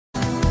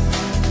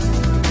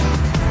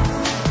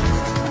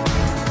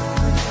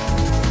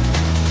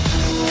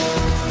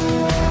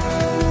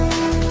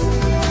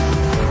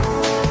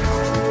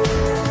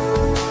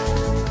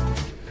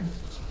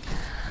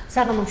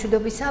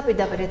საღამომშვიდობისა,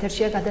 პირდაპირ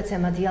ეთერშია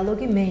გადაცემა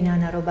დიალოგი, მე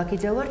ნანა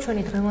რობაკიძე ვარ,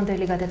 ჩვენი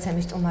დღევანდელი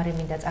გადაცემის სტუმარი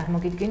მინდა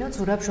წარმოგიდგინოთ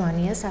ზურაბ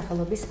ჟვანიას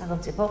სახელობის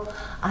სახელმწიფო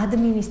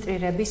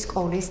ადმინისტრირების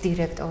სკოლის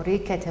დირექტორი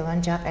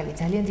ქეთევან ჯაყელი.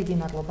 ძალიან დიდი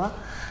მადლობა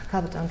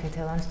კაპიტან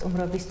ქეთევან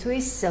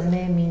სტუმრობისთვის.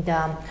 მე მინდა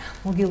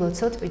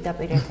მოგილოცოთ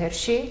პირდაპირ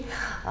ეთერში.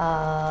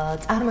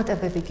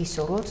 წარმატებები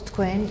გისურვოთ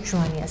თქვენ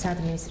ჟვანიას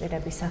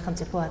ადმინისტრირების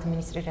სახელმწიფო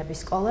ადმინისტრირების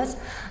სკოლას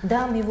და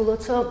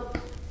მივულოცო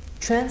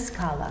ჩვენს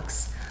ქალაქს.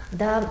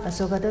 და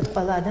ზოგადად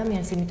ყველა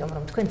ადამიანს, იმიტომ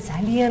რომ თქვენ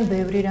ძალიან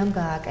ბევრი რამ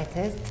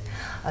გააკეთეთ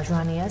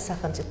ჟვანიას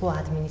სახელმწიფო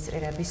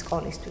ადმინისტრირების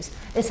სკოლისთვის.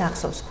 ეს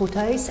ახსოვს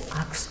ქუთაისს,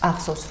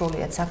 ახსოვს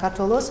სრულიად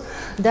საქართველოს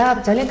და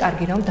ძალიან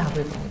კარგი რომ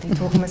დაგვიბრუნდით.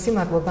 უღმესი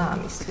მადლობა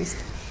ამისთვის.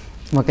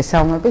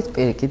 მოგესალმებით,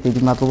 პირიქით,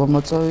 დიდი მადლობა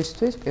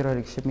მოწვევისთვის. პირველ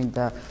რიგში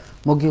მინდა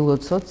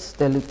მოგილოცოთ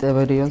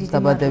რიონის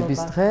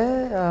დაბადების დღე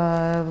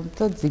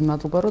და დიდი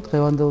მადლობა რომ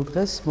დღევანდელ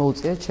დღეს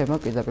მოუწიეთ ჩემო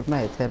პირდაპირმა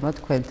ეთერმა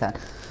თქვენთან.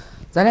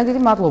 ძალიან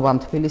დიდი მადლობა ამ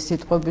თბილი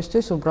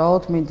სიტყვებისთვის,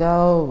 უბრალოდ მინდა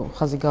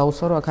ხაზი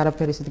გაუსვა, რომ აქ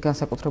არაფერი ისეთი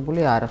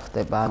განსაკუთრებული არ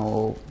ხდება. ანუ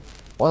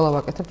ყველა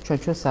ვაკეთებ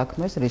ჩვენ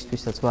საქმეს,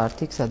 რისთვისაც ვართ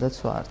იქ, სადაც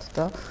ვართ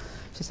და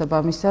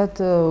შესაბამისად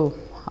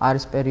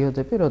არის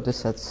პერიოდები,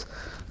 როდესაც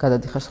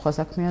გადადიხარ სხვა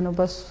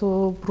საქმიანობას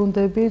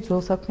ბრუნდები,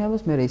 ძველ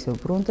საქმიანობას, მე ისევ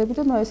ბრუნდები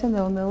და ესე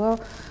ნელ-ნელა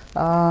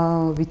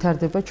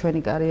ვითარდება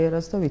ჩვენი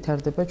კარიერაც და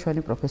ვითარდება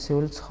ჩვენი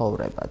პროფესიული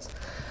ცხოვრებაც.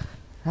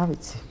 რა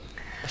ვიცი.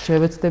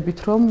 შევეცდებით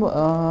რომ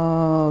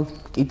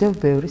კიდევ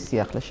ბევრი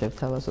სიახლე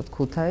შევთავაზოთ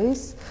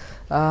ქუთაისს,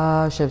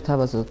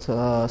 შევთავაზოთ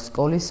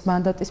სკოლის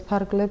მანდატის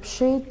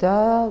ფარგლებში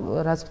და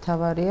რაც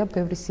მთავარია,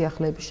 ბევრი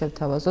სიახლეები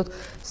შევთავაზოთ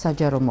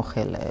საჯარო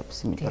მოხელეებს,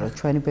 იმიტომ რომ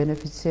ჩვენი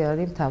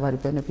ბენეფიციარი, მთავარი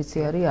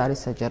ბენეფიციარი არის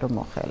საჯარო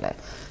მოხელე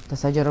და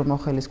საჯარო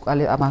მოხელის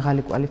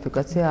მაღალი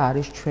კვალიფიკაცია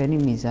არის ჩვენი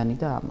მიზანი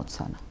და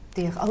ამოცანა.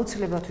 დიახ,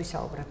 აუცილებლად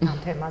ვისაუბრებთ ამ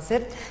თემაზე.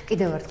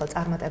 კიდევ ერთხელ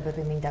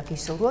წარმატებები მინდა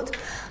გისურვოთ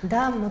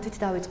და მოდით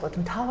დავიწყოთ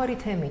მთავარი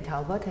თემით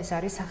ალბათ, ეს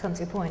არის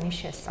სახელმწიფო ენის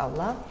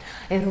შესწავლა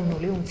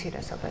ეროვნული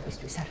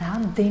უმცირესობებისთვის.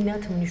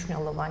 რამდენად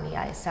მნიშვნელოვანია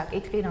ეს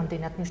საკითხი,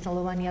 რამდენად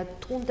მნიშვნელოვანია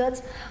თუნდაც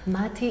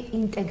მათი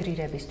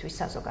ინტეგრირებისთვის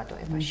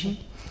საზოგადოებაში?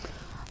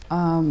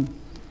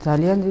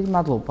 ძალიან დიდი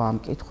მადლობა ამ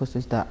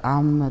კითხვისთვის და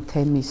ამ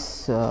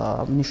თემის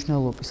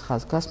მნიშვნელობის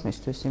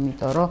ხაზგასმისთვის,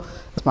 იმიტომ რომ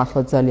ეს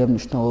მართლა ძალიან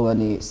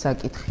მნიშვნელოვანი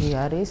საკითხი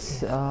არის.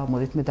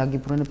 მოდით მე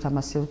დაგიბრუნებთ ამ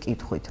ასევ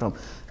კითხვით, რომ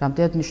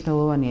რამდენად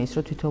მნიშვნელოვანია ის,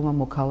 რომ თვითონმა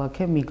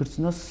მოქალაქე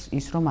მიგრძნოს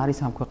ის, რომ არის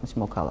ამ ქვეყნის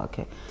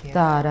მოქალაქე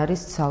და არ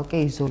არის ცალკე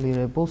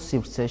იზოლირებულ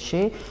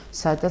სივრცეში,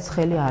 სადაც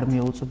ხელი არ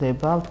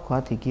მიუწვდება,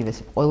 ვთქვათ, იგივე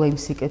ყველა იმ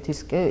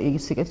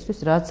სიკეთისთვის,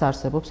 რაც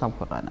არსებობს ამ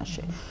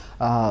ქვეყანაში.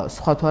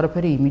 სხვა თუ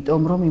არაფერი,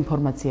 იმიტომ რომ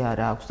ინფორმაცია არ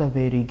აქვს და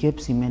ვერ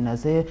იგებს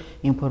იმენაზე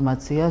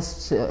ინფორმაციას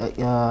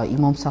იმ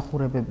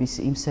მომსახურებების,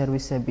 იმ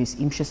სერვისების,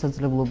 იმ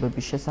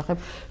შესაძლებლობების შესახებ,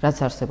 რაც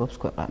არსებობს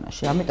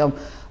ქვეყანაში. ამიტომ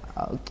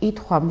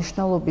კითხვა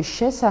მნიშვნელობის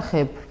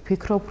შესახებ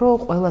ვფიქრობ, რომ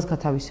ყველას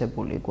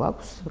გათავისებული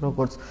გვაქვს,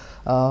 როგორც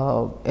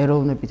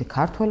ეროვნებით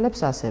ქართველებს,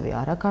 ასევე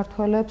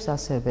არაქართველებს,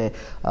 ასევე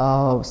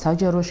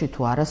საჯაროში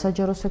თუ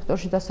არასაჯარო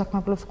სექტორში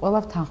დასაქმებულებს, ყველა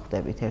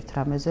ვთანხმდებით ერთ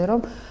რამეზე, რომ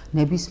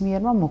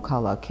ნებისმიერმა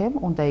მოქალაქემ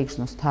უნდა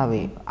იგრძნოს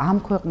თავი ამ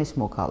ქვეყნის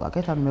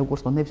მოქალაქედ, ანუ მე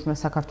ვგულისხმობ ნებისმიერ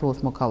საქართველოს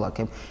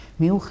მოქალაქემ,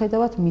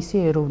 მიუხედავად მისი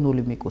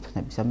ეროვნული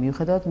მიკუთვნებისა,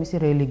 მიუხედავად მისი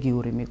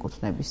რელიგიური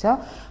მიკუთვნებისა,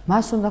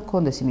 მას უნდა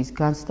ჰქონდეს იმის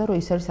განცდა, რომ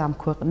ის არის ამ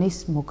ქვეყნის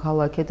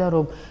მოქალაქე და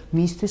რომ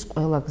მისთვის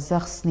ყველა გზა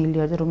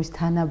ხსნილია და რომ ის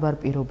თანაბარ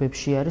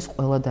პირობებში არის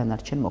ყველა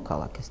დანარჩენ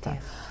მოქალაქესთან.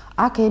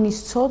 აქ ენის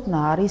ცოდნა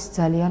არის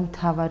ძალიან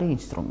მთავარი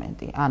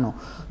ინსტრუმენტი. ანუ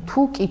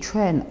თუ კი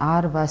ჩვენ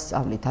არ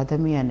ვასწავლით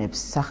ადამიანებს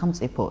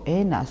სახელმწიფო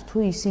ენას, თუ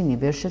ისინი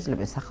ვერ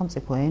შეძლებენ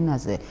სახელმწიფო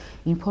ენაზე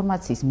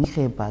ინფორმაციის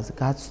მიღებას,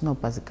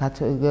 გაცნობას,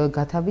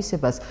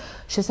 გათავისებას,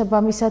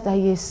 შესაბამისად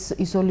აი ეს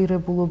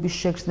იზოლირებულობის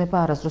შეგრძნება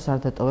არასდროს არ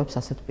დატოვებს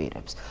ასეთ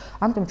პირებს.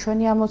 ამიტომ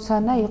ჩვენი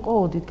ამოცანა იყო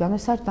ოდითგანვე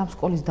საერთოდ ამ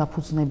სკოლის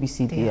დაფუძნების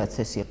იდეაც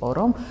ეს იყო,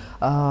 რომ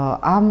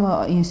ამ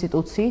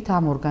ინსტიტუციით,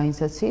 ამ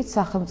ორგანიზაციით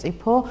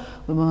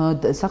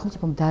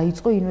სახელმწიფომ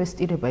დაიწყო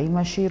ინვესტირება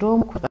იმაში, რომ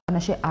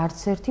ქვეყანაში არც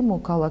ერთი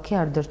მოქალაქე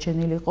არ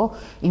დარჩენილიყო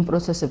იმ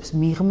პროცესების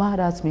მიღმა,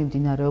 რაც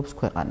მიმდინარეობს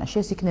ქვეყანაში.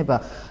 ეს იქნება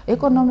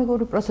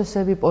ეკონომიკური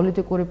პროცესები,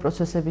 პოლიტიკური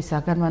პროცესები,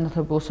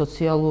 საგანმანათლებლო,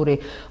 სოციალური,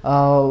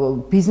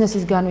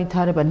 ბიზნესის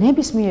განვითარება,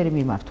 ნებისმიერი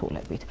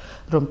მიმართულებით,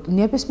 რომ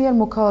ნებისმიერ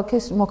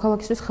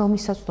მოქალაქისთვის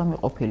ხელმისაწვდომი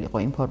ყოფილიყო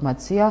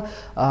ინფორმაცია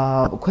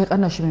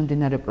ქვეყანაში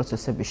მიმდინარე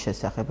პროცესების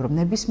შესახებ, რომ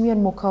ნებისმიერ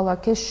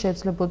მოქალაქეს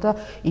შეძლებოდა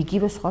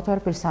იგივე სხვა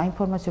არაფერი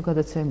საინფორმაციო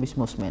გადაცემების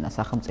მოსმენა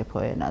სახელმწიფო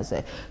ენაზე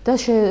და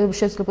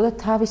შეძლებოდა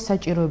თავის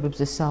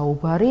საჭიროებებზე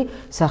საუბარი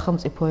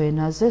სახელმწიფო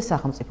ენაზე,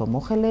 სახელმწიფო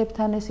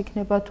მოხელეებთან ეს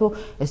იქნება თუ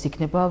ეს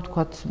იქნება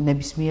ვთქვათ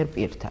ნებისმიერ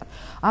პირთან.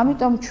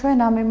 ამიტომ ჩვენ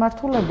ამ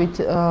მიმართულებით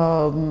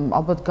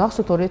ალბათ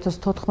გახსოვთ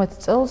 2014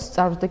 წელს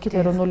წარვდგენთ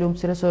ეროვნული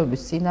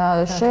უმცირესობების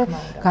წინაშე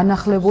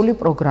განახლებული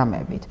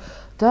პროგრამებით.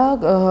 და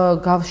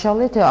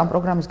გავშალეთ ამ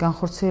პროგრამის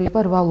განხორციელება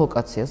 8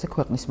 ლოკაციაზე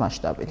ქვეყნის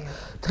მასშტაბით.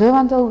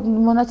 დღევანდელ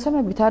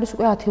მონაცემებით არის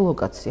უკვე 10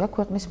 ლოკაცია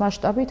ქვეყნის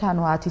მასშტაბით,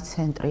 ანუ 10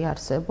 ცენტრი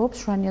არსებობს,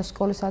 ჟვანიას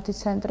სკოლის 10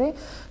 ცენტრი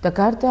და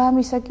გარდა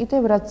ამისა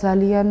კიდევ რაც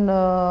ძალიან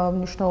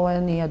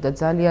მნიშვნელოვანია და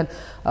ძალიან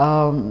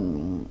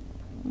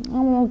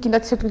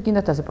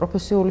გინდათ ასე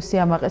პროფესიული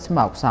სიამაყეც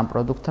მაქვს ამ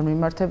პროდუქტთან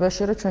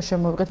მიმართებაში, რომ ჩვენ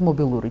შემოვიღეთ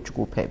მობილური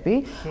ჯგუფები.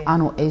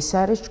 ანუ ეს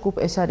არის ჯგუფ,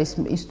 ეს არის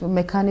ის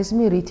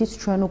მექანიზმი, რითიც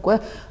ჩვენ უკვე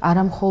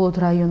არა მხოლოდ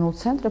რაიონულ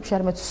ცენტრებში,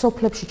 არამედ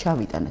სოფლებში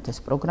ჩავიტანეთ ეს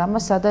პროგრამა,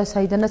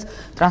 საიდანაც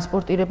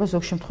ტრანსპორტირება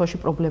ზოგ შემთხვევაში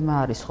პრობლემა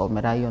არის ხოლმე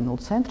რაიონულ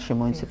ცენტრში,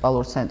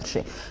 მუნიციპალურ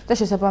ცენტრში. და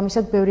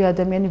შესაბამისად, ბევრი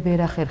ადამიანი ვერ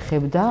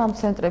ახერხებდა ამ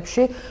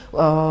ცენტრებში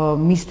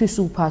მისთვის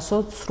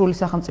უფასოდ სრული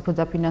სახელმწიფო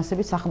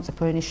დაფინანსებით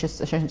სახელმწიფო ენის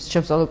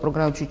შემსწავლელ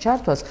პროგრამებში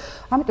ჩართვას.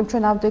 ამიტომ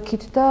ჩვენ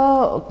ავდექით და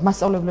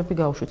მასწავლებლები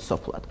გავუშვით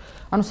სოფლად.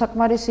 ანუ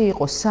საკმარისი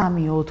იყო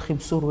 3-4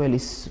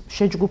 მსურველის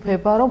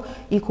შეჯგუფება, რომ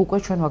იქ უკვე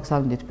ჩვენ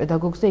ვაგზავნით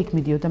პედაგოგს და იქ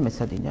მიდიოდა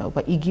მეცადინეობა.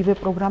 იგივე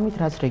პროგრამით,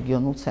 რაც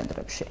რეგიონულ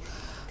ცენტრებში.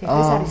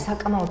 ეს არის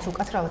საკმაოდ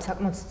უკაცრავად,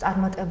 საკმაოდ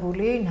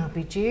წარმატებული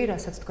ნაბიჯი,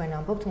 რასაც თქვენ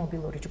ამბობთ,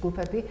 მობილური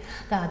ჯგუფები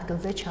და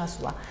ადგილზე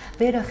ჩასვლა.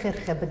 ვერ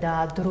ახერხებდა,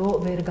 დრო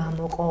ვერ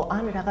გამოყო,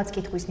 ან რაღაც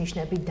კითხვის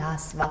ნიშნები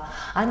დასვა,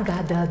 ან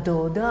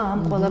გადადო და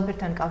ამ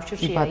ყველაფერთან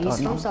კავშირშია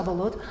ის, რომ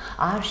საბოლოოდ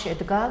არ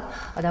შედგა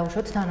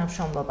დაუშვათ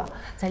თანამშრომლობა.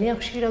 ძალიან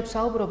ხშირად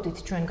საუბრობდით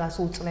ჩვენ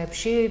გასულ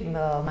წლებში,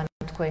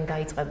 თქვენ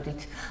დაიწყებდით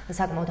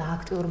საკმაოდ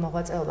აქტიურ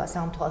მოღვაწეობას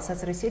ამ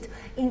თვალსაზრისით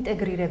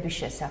ინტეგრირების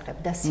შესახებ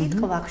და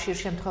სიტყვა ხშირ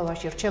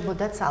შემთხვევაში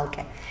რჩებოდა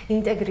ცალკე.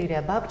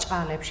 ინტეგრირება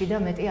ბჭყალებში და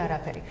მეტი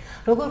არაფერი.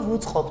 როგორ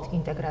ვუწყობთ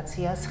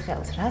ინტეგრაციას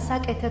ხელს? რას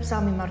აკეთებს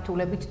ამ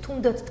მიმართულებით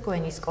თუნდაც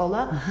თქვენი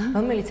სკოლა,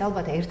 რომელიც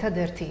ალბათ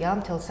ერთადერთია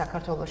მთელ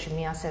საქართველოში,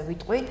 მე ასე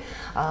ვიტყვი,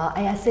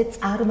 აი ასე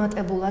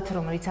წარმატებულად,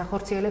 რომელიც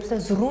ახორციელებს და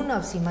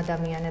ზრუნავს იმ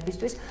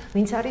ადამიანებისთვის,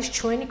 ვინც არის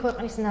ჩვენი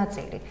ქვეყნის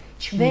ნაწილი.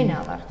 ჩვენა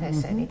ვართ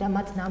ესენი და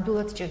მათ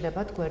ნამდვილად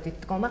სჭირდებათ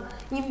გვერდით დგომა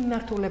იმ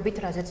მიმართულებით,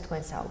 რაზეც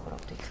თქვენ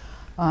საუბრობდით.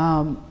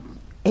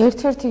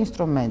 ერთ-ერთი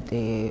ინსტრუმენტი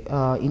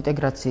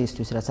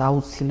ინტეგრაციისთვის, რაც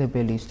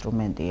აუცილებელი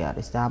ინსტრუმენტი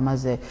არის და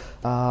ამაზე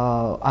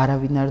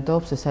არავინ არ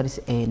დაობს, ეს არის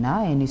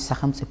ენა, ენის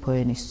სახელმწიფო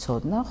ენის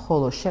ცოდნა,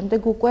 ხოლო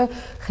შემდეგ უკვე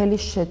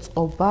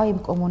ხელისშეწყობა იმ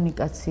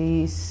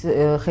კომუნიკაციის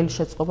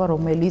ხელისშეწყობა,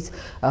 რომელიც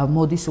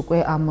მოდის უკვე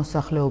ამ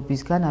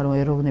მოსახლეობისგან, ანუ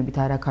ეროვნებით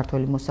არა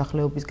ქართველი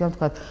მოსახლეობისგან,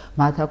 თქვათ,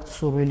 მათ აქვთ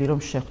სურვილი, რომ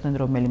შეხვდნენ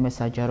რომელიმე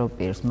საჯარო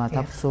პირს,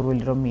 მათ აქვთ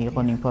სურვილი, რომ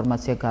მიიღონ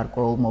ინფორმაცია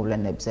გარკვეულ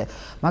მოვლენებზე.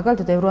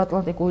 მაგალითად,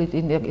 ევროატლანტიკური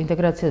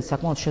ინტეგრაცია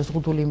საკმაოდ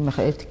შეზღუდული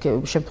ერთი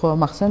შემთხვევა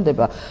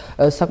მახსენდება,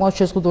 საკმაოდ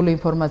შეზღუდული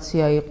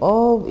ინფორმაცია იყო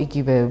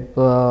იგივე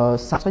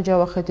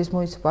საფრანგეთის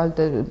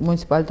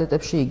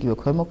მუნიციპალიტეტებში, იგივე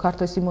ქვემო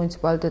ქართლის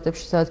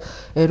მუნიციპალიტეტებში, სადაც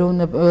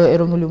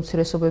ეროვნული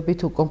უმცირესობები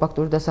თუ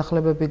კომპაქტური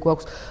დასახლებები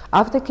გვაქვს.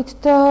 ავდექით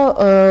და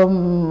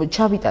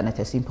ჩავიტანეთ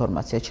ეს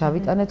ინფორმაცია,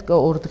 ჩავიტანეთ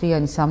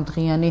 2დღიანი,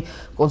 3დღიანი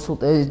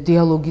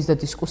დიალოგის და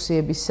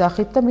დისკუსიების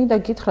სახით და მინდა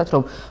გითხრათ,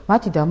 რომ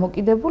მათი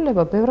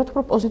დამოკიდებულება ბევრად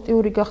უფრო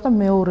პოზიტიური გახდა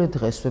მეორე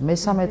დღესვე,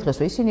 მესამე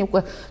დღესვე. ისინი უკვე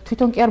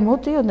თვითონ კი არ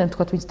მოდიოდნენ,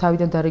 თქვათ, ვინც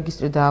თავიდან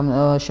დარეგისტრირდა ამ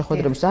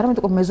შეხვედრებს, არამედ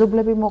უკვე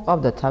მეზობლები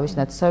მოყავდათ, თავის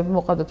ნათესავები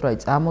მოყავდათ, რომ აი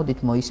წამოდით,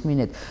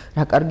 მოისმინეთ,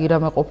 რა კარგი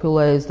რამე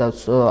ყოფილა ეს და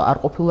არ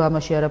ყოფილა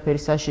ამაში არაფერი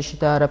საშიში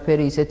და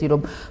არაფერი ისეთი,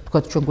 რომ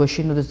თქვათ, ჩვენ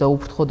გვეშინოდეს და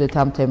უფრთხოდეთ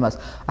ამ თემას.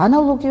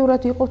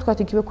 ანალოგიურად იყო, თქვათ,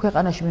 იგივე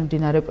ქვეყანაში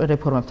მიმდინარე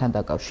რეფორმებთან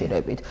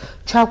დაკავშირებით.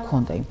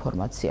 ჩავქონდა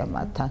ინფორმაცია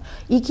მათთან.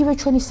 იგივე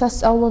ჩვენი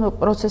სასწავლო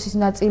პროცესის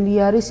ნაწილი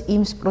არის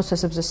იმ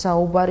პროცესებზე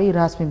საუბარი,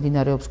 რაც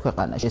მიმდინარეობს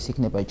ქვეყანაში. ეს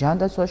იქნება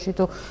ჯანდაცვაში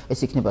თუ ეს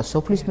იქნება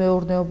სოფლის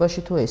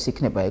მეურნეობაში თუ ეს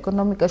იქნება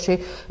ეკონომიკაში,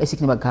 ეს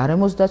იქნება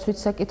გარემოს დაცვით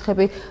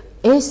საკითხები.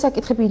 ეს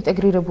საკითხები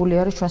ინტეგრირებული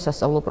არის ჩვენ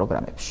სასწავლო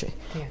პროგრამებში.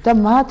 და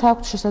მათ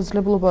აქვთ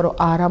შესაძლებლობა, რომ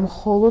არა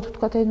მხოლოდ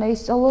თქვათ ენა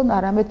ისწავლონ,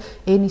 არამედ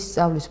ენის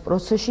სწავლის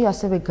პროცესში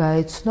ასევე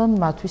გაეცნონ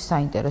მათთვის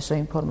საინტერესო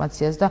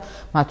ინფორმაციას და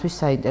მათთვის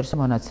საინტერესო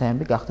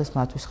მონაცემები გახდეს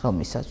მათთვის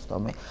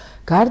ხელმისაწვდომი.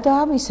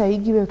 გარდა ამისა,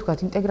 იგივე თქვათ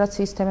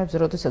ინტეგრაციის თემებზე,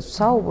 როდესაც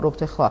საუბრობთ,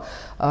 ახლა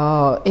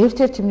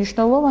ერთ-ერთი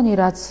მნიშვნელოვანი,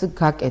 რაც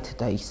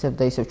გაკეთდა ისევ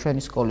და ისევ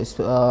ჩვენი სკოლის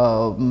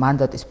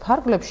მანდატის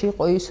ფარგლებში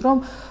იყო ის, რომ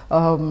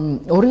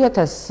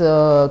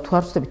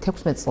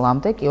 2016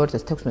 წლამდე, კი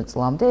 2016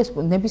 წლამდე ეს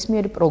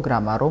ნებისმიერი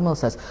პროგრამა,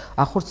 რომელსაც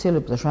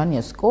ახორციელებდა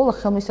ჟვანიას სკოლა,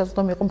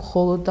 ხელმისაწვდომი იყო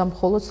მხოლოდ და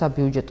მხოლოდ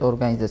საბიუჯეტო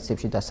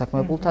ორგანიზაციებში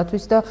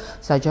დასაქმებულთათვის და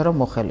საჯარო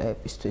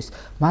მოხელეებისთვის.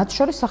 მათ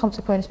შორის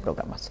სახელმწიფო ენის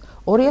პროგრამაც.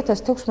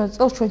 2016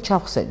 წელს ჩვენ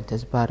ჩავხსენით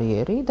ეს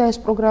ბარიერი და ეს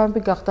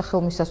პროგრამები გახდა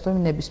ხელმისაწვდომი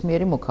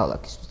ნებისმიერი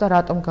მოქალაქისთვის და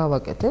რატომ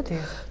გავაკეთეთ?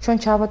 ჩვენ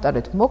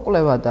ჩავატარეთ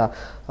მოკვლევა და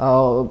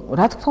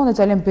რა თქმა უნდა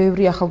ძალიან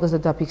ბევრი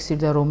ახალგაზრდა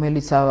დაფიქსირდა,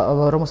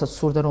 რომელსაც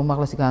სურდა რომ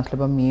უმაღლესი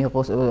განათლება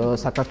მიიღოს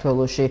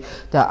საქართველოში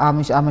და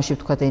ამაში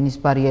ვთქვათ ენის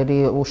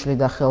ბარიერი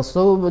უშლიდა ხელს.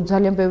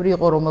 ძალიან ბევრი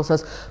იყო, რომელსაც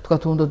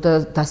ვთქვათ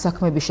უნდა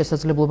დასაქმების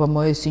შესაძლებლობა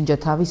მოესინჯა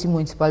თავისი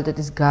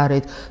მუნიციპალიტეტის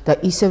გარეთ და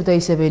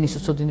ისევ ენის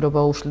უცოდინრობა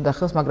უშლიდა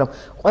ხელს, მაგრამ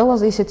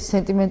ყველაზე ისეთი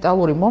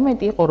სენტიმენტალური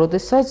მომენტი იყო,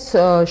 როდესაც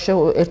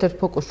ერთ-ერთ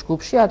ფოკუს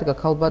ჯგუფში ადგა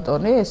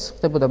ქალბატონი,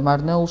 ეს ხდებოდა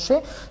მარნეულში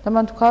და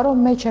მან თქვა, რომ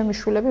მე ჩემი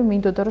შვილები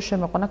მინდოდა რომ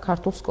შემეყვანა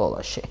ქართულ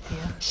სკოლაში.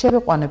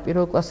 შევეყვანე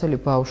პირველკლასელი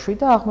ბავშვი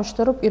და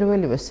აღმოჩნდა, რომ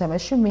პირველივე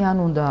სემესტრში მე ან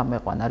უნდა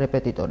ამეყვანა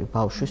რეპეტიტორი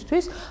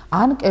ბავშვისთვის,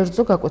 ან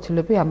კერძო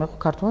გაკვეთილები ამეყო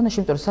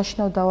ქართულენში, იმიტომ რომ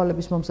საშინაო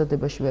დავალების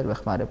მომზადებაში ვერ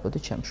ვეხმარებოდი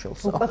ჩემ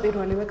შვილს. უკვე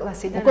პირველივე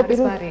კლასიდან არის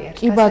ბარიერი.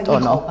 კი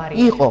ბატონო,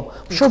 იყო.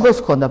 მშობელს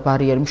ჰქონდა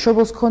ბარიერი,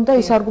 მშობელს ჰქონდა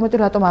ის არგუმენტი,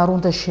 რატომ არ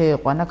უნდა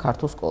შეეყვანა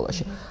ქართულ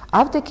სკოლაში.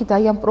 ავდექით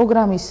აი ამ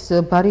პროგრამის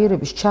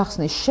ბარიერების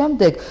ჩახსნის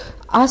შემდეგ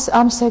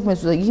ამ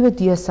სეგმენტს იგივე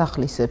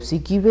დიასახლისებს,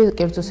 იგივე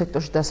კერძო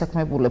სექტორში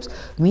დასაქმებულებს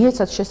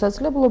მიეცათ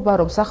შესაძლებლობა,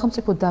 რომ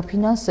სახელმწიფო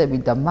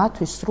დაფინანსებით და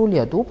მათთვის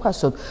სრულიად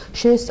უფასოდ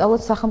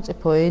შეესწავლოთ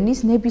სახელმწიფო ენის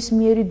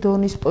ნებისმიერი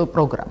დონის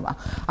პროგრამა.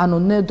 ანუ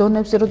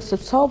დონებზე, როდესაც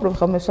ვსაუბრობ,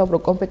 ხომ მე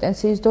ვსაუბრობ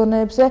კომპეტენციის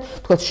დონეებზე,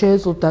 თქვათ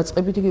შეეძლოთ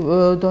დაწყებითი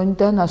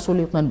დონიდან ასული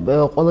იყვნენ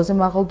ყველაზე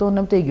მაღალ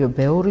დონემდე, იგივე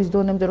ბეორის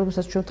დონემდე,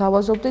 რომელსაც ჩვენ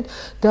თავაზობდით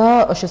და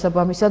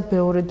შესაბამისად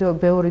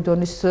ბეორი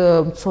დონის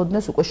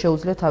მცოდნეს უკვე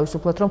შეუძლია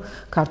თავისუფლად რომ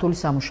ქართული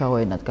სამუშაო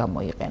ენად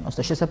გამოიყენოს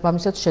და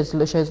შესაბამისად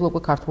შეიძლება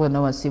უკვე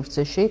ქართულენოვან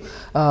სივრცეში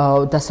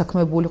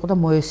დასაქმებული იყო და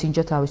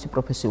მოესინჯა თავისი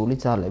პროფესიული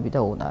ძალები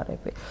და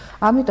უნარები.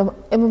 ამიტომ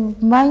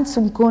მაინც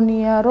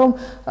მგონია რომ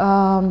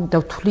და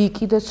ვთვლი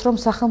კიდეც რომ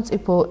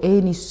სახელმწიფო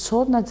ენის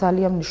ცოდნა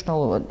ძალიან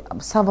მნიშვნელოვანია,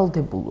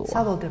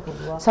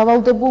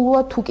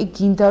 სავალდებულოა თუ კი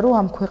გინდა რომ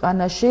ამ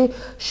ქვეყანაში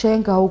შენ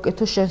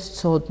გაუკეთო შენს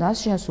ცოდნას,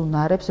 შენს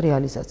უნარებს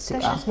რეალიზაცია.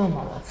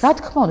 რა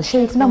თქმა უნდა,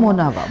 შეიქმნა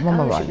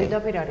მომავალი.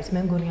 პირდაპირ არის,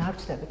 მე მგონი არ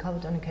ვწდები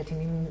ქალბატონი ქეთი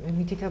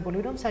მითითებული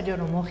რომ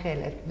საჯარო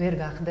მოხელე ვერ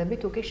გახდები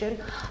თუ კი შენ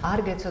არ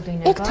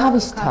გეცოდინება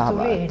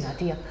ქართული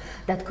ენა.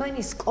 და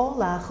თქვენი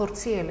სკოლა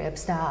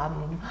ახორციელებს და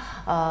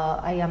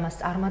აი ამას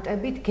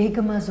წარმატებით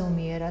გეგმა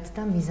ზომიერად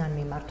და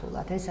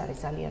მიზანმიმართულად. ეს არის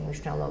ძალიან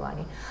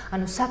მნიშვნელოვანი.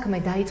 ანუ საქმე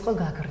დაიწყო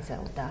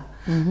გაგრძელდა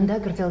და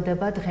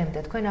გრძელდება დღემდე.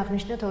 თქვენ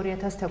აღნიშნეთ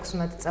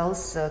 2016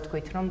 წელს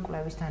თქვით რომ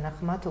კვლევის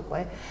თანახმად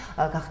უკვე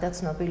გახდა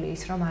ცნობილი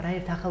ის რომ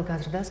არაერთ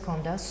ახალგაზრდას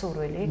ჰქონდა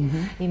სურვილი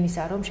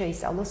იმისა რომ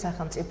შეისწავლოს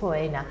სახელმწიფო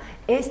ენა.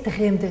 ეს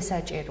დღემდე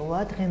საჭიროა,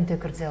 დღემდე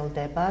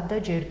გრძელდება და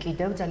ჯერ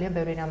კიდევ ძალიან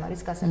ბევრი რამ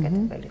არის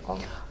გასაკეთებელი, ხო?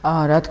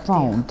 რა თქმა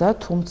უნდა,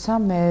 თუმცა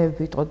მე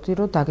ვიტყოდი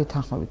რომ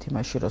დაგეთანხმებით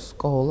იმაში რომ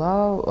სკოლა,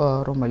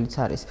 რომელიც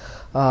არის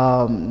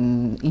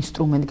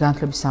ინსტრუმენტი,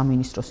 განათლების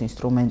სამინისტროს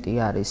ინსტრუმენტი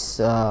არის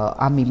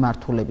ამ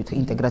მიმართულებით,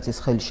 ინტეგრაციის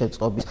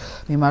ხელშეწყობის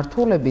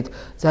მიმართულებით,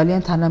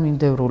 ძალიან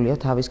თანამიმდევრულია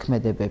თავის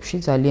ქმედებებში,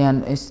 ძალიან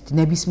ეს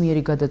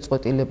ნებისმიერი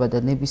გადაწყვეტილება და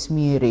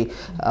ნებისმიერი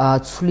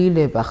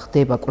ცვლილება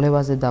ხდება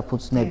კვლევაზე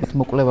დაფუძნებით,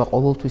 მოკვლევა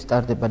ყოველთვის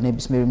ტარდება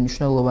ნებისმიერი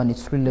მნიშვნელოვანი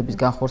ცვლილების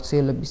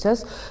განხორციელებისას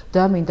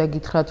და მინდა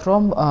გითხრათ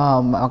რომ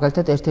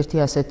მაგალითად ერთ-ერთი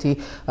ასეთი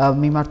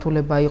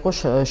მიმართულება იყო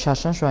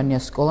შაშან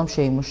ჟვანიას სკოლამ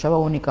შეიმუშავა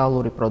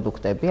უნიკალური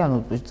პროდუქტები, ანუ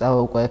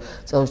უკვე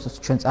წელიწადს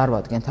ჩვენ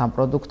წარვადგენთ ამ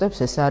პროდუქტებს,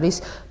 ეს არის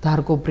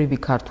დარგობრივი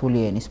ქართული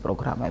ენის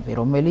პროგრამები,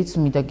 რომელიც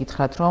მინდა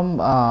გითხრათ რომ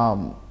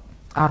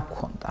არ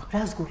გქონდა.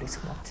 რას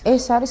გულისხმობთ?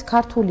 ეს არის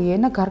ქართული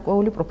ენა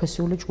გარკვეული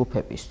პროფესიული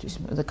ჯგუფებისთვის.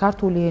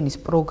 ქართული ენის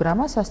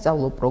პროგრამა,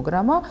 სასწავლო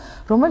პროგრამა,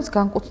 რომელიც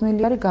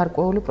განკუთვნილი არის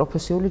გარკვეული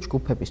პროფესიული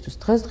ჯგუფებისთვის.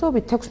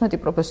 დღესდღეობით 16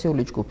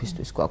 პროფესიული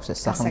ჯგუფისთვის გვაქვს ეს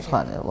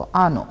სახელმძღვანელო.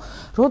 ანუ,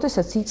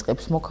 როდესაც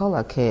იწყებს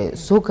მოქალაქე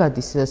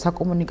ზოგადის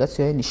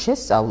საკომუნიკაციო ენის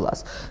შესწავლას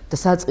და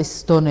საწყის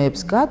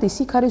დონეებს გადის,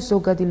 იქ არის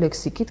ზოგადი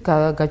ლექსიკით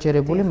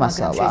გაჯერებული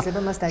მასალა.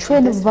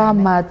 ჩვენ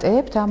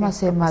ვამატებთ, ამას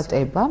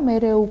ემატება,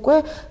 მერე უკვე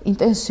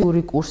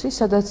ინტენსიური კურსი,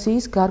 სადაც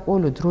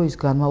გარკვეული დროის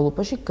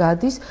განმავლობაში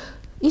გადის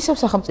ისევ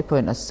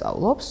სახელმწიფო ენას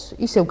სწავლობს,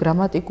 ისევ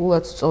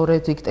გრამატიკულად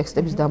სწორედ იქ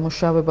ტექსტების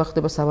დამუშავება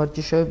ხდება,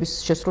 სავარჯიშოების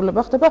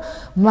შესრულება ხდება,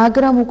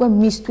 მაგრამ უკვე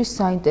მისთვის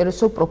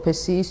საინტერესო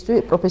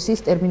პროფესიის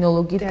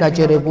ტერმინოლოგიით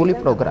გაჯერებული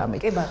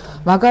პროგრამით.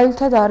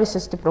 მაგალითად არის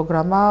ესეთი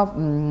პროგრამა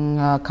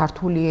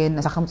ქართული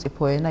ენა,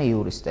 სახელმწიფო ენა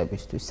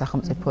იურისტებისთვის,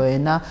 სახელმწიფო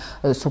ენა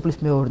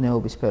სოფლის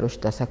მეურნეობის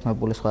სფეროში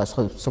დასაქმებული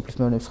სოფლის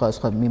მეურნეობის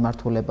სხვადასხვა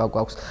მიმართულება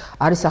გვაქვს.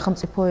 არის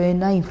სახელმწიფო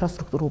ენა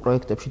ინფრასტრუქტურულ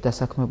პროექტებში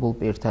დასაქმებულ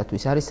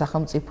პირთათვის, არის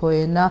სახელმწიფო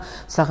ენა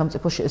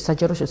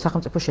საჯარო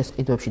სახელმწიფო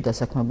შესყიდვებში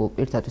დასაქმებულ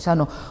პირთათვის.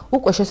 ანუ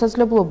უკვე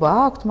შესაძლებლობა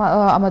აქვთ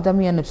ამ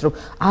ადამიანებს, რომ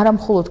არა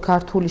მხოლოდ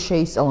ქართული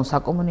შეისწავლონ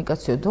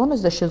საკომუნიკაციო დონეს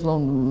და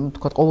შეძლონ,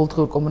 თქვათ,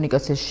 ყოველდღიურ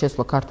კომუნიკაციაში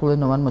შესვლა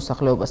ქართულენოვან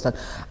მოსახლეობასთან,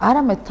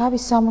 არამედ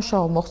თავის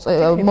სამუშაო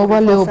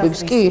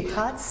მოვალეობებს კი,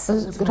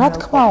 რა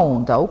თქმა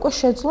უნდა, უკვე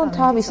შეძლონ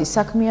თავისი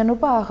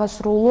საქმიანობა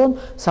აღასრულონ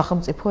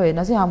სახელმწიფო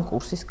ენაზე ამ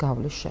კურსის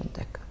გავლის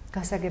შემდეგ.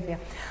 გასაგებია.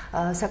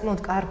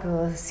 საკმაოდ კარგ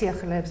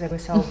სიახლეებზე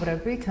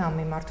გვესაუბრებით ამ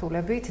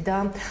მიმართულებით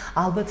და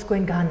ალბათ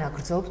თქვენ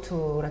განაგრძობთ,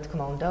 რა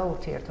თქმა უნდა,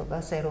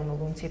 ურთიერთობას ეროვნულ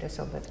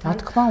უმცირესობებთან. რა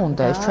თქმა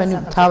უნდა, ეს ჩვენი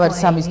მთავარი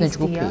სამიზნე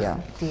ჯგუფია.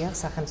 დიახ,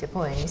 სახელმწიფო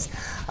ენის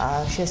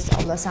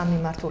შესწავლას ამ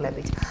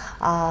მიმართულებით.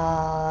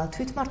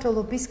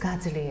 თვითმმართველობის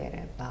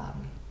გაძლიერება.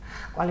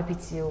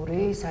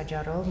 კვალიფიციური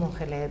საჯარო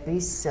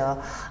მოხელეების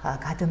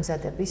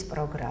გადამზადების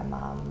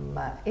პროგრამა.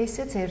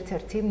 ესეც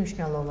ერთ-ერთი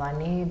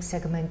მნიშვნელოვანი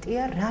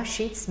სეგმენტია,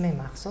 რაშიც მე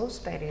მახსოვს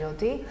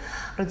პერიოდი,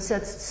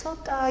 როდესაც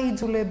ცოტა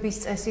იძულების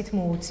წესით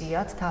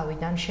მოუწიათ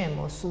თავიდან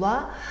შემოსვლა,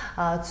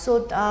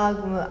 ცოტა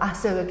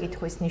ასევე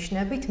კითხვის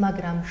ნიშნებით,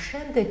 მაგრამ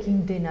შემდეგ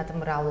იმდენად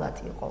მრავლად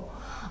იყო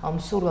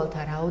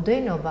მსურველთა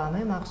რაოდენობა,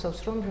 მე მახსოვს,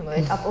 რომ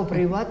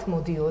ეტაპობრივად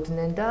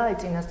მოდიოდნენ და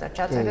წინასწარ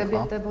ჩაწერები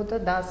ხდებოდა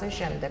და ასე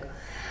შემდეგ.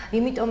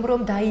 იმიტომ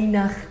რომ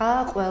დაინახა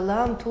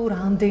ყველამ თუ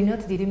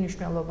რამდენად დიდი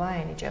მნიშვნელობა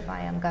ენიჭება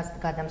ამ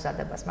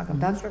გადამზადებას, მაგრამ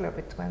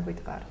დაწვრილებით თქვენ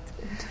გვითხარით.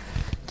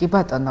 კი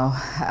ბატონო,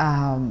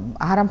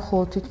 არა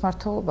მხოლოდ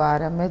თვითმმართველობა,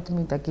 არამედ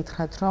მინდა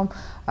გითხრათ, რომ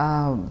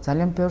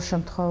ძალიან ბევრ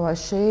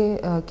შემთხვევაში,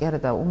 კი არა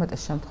და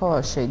უმეტეს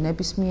შემთხვევაში,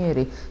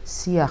 ნებისმიერი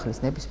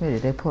სიახლის,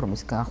 ნებისმიერი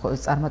რეფორმის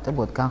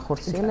წარმატებულად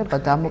განხორციელება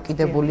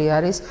დამოკიდებული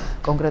არის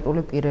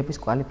კონკრეტული პირების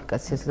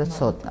კვალიფიკაციაზე და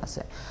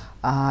ცოდნაზე.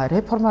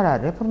 რეფორმა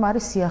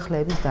არის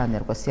სიახლეების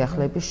დანერგვა,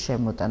 სიახლეების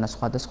შემოტანა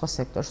სხვადასხვა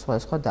სექტორში,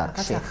 სხვადასხვა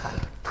დარგში.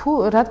 თუ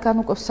რადგან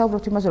უკვე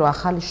ვსაუბრობთ იმაზე, რომ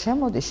ახალი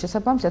შემოდის,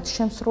 შესაბამისად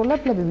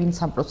შემსრულებლები, ვინც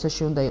ამ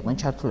პროცესში უნდა იყვნენ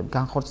ჩართულები,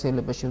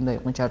 განხორციელებაში უნდა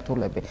იყვნენ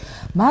ჩართულები,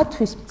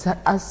 მათთვის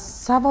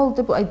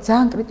სავალდებულო,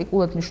 ძალიან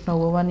კრიტიკულად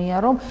მნიშვნელოვანია,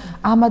 რომ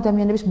ამ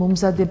ადამიანების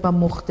მომზადება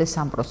მოხდეს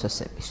ამ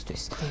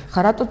პროცესებისთვის. ხა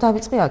რატო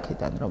დავიწყე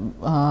აქედან, რომ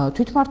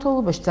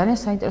თვითმმართველობაში ძალიან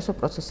საინტერესო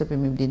პროცესები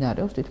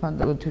მიმდინარეობს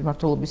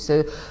თვითმმართველობის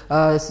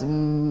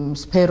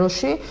სფეროში.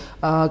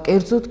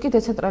 კერძოდ კი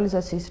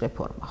დეცენტრალიზაციის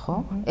რეფორმა, ხო?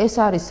 ეს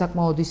არის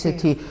საკმაოდ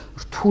ისეთი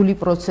რთული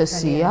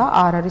პროცესია,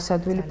 არ არის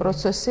ადვილი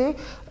პროცესი.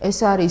 ეს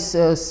არის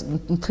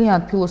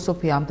მთლიანი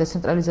ფილოსოფია ამ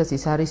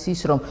დეცენტრალიზაციის არის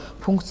ის, რომ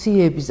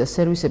ფუნქციების და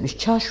სერვისების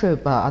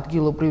ჩაშვება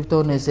ადგილობრივ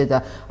დონეზე და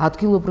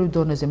ადგილობრივ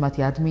დონეზე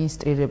მათი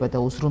ადმინისტრირება და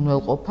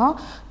უზრუნველყოფა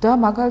და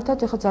მაგალითად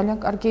ეხლა ძალიან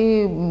კარგი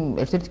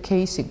ერთ-ერთი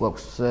кейსი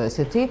გვაქვს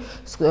ესეთი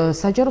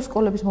საჯარო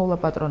სკოლების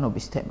მოვლა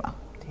პატრონობის თემა.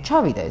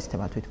 ჩავიდა ეს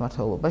თემა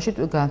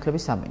თვითმმართველობაში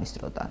განათლების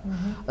სამინისტროდან.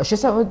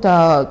 და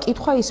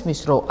კითხვა ისმის,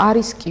 რომ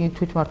არის კი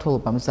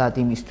თვითმმართველობა მზად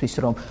იმისთვის,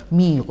 რომ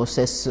მიიღოს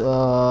ეს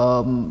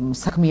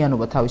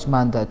საქმიანობა თავის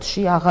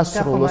მანდატში,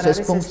 აღასრულოს ეს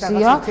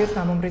ფუნქცია.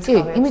 კი,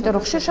 იმიტომ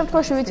რომ ხშირ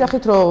შემთხვევაში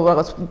ვიცახით, რომ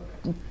რაღაც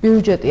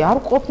ბიუჯეტი არ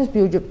ყოფნის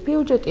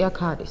ბიუჯეტი აქ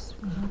არის.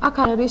 აქ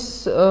არის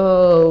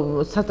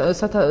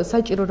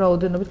საჭირო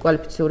რაოდენობით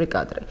კვალიფიციური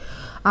კადრი.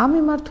 ამ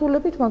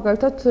მიმართულებით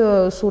მაგალითად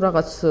სულ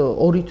რაღაც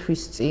 2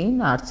 თვის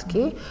წინ, არც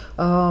კი,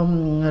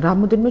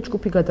 რამოდენიმე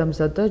ჯგუფი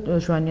გადამზადდა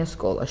ჟვანიას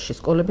სკოლაში,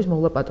 სკოლების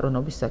მოვლა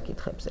პატრონობის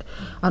საკითხებზე.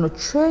 ანუ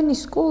ჩვენი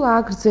სკოლა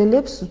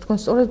აგრძელებს, თქვენ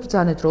სწორედ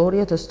ბრძანეთ, რომ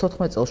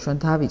 2014 წელს ჩვენ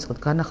დავიწყეთ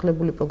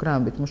განახლებული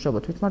პროგრამებით მუშაობა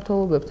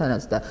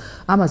თვითმმართველობებთანაც და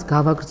ამას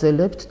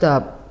გავაგრძელებთ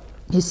და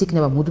ის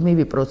იქნება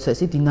მუდმივი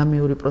პროცესი,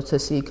 დინამიური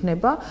პროცესი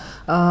იქნება.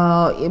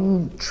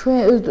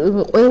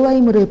 ყველა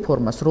იმ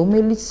რეფორმას,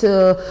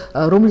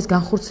 რომლის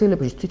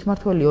განხორციელებაში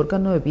თვითმმართველი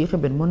ორგანოები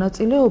იღებენ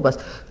მონაწილეობას,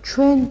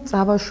 ჩვენ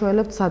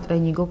წავაშველებთ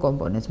სატრენინგო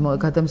კომპონენტს,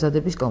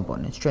 გადამზადების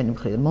კომპონენტს, ჩვენი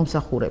მხრიდან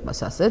მომსახურებას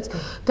ასეც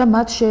და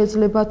მათ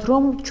შეეძლებათ,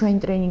 რომ ჩვენი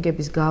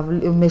ტრენინგების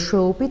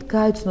მეშვეობით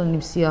გაეცნონ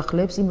იმ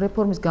სიახლეებს, იმ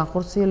რეფორმის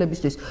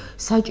განხორციელებისთვის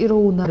საჭირო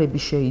უნარები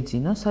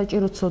შეიძინონ,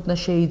 საჭირო ცოდნა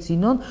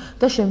შეიძინონ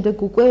და შემდეგ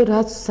უკვე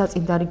რაც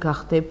საწინდარი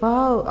ხდება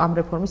ამ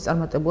რეფორმის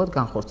წარმატებულად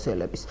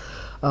განხორციელების.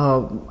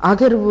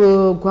 აგერ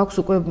გვაქვს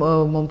უკვე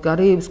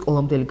მომდგარი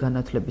სკოლამდელი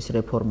განათლების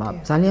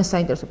რეფორმა. ძალიან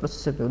საინტერესო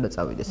პროცესები უნდა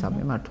წავიდეს ამ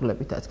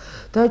მიმართულებითაც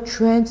და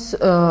ჩვენც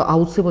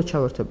აუცილებლად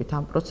ჩავერთვებით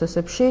ამ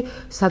პროცესებში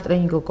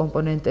სატრენინგო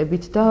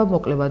კომპონენტებით და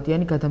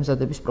მოკლევადიანი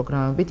გადამზადების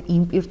პროგრამებით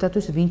იმ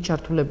პირთათვის, ვინც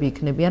ჩართულები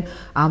იქნებიან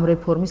ამ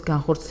რეფორმის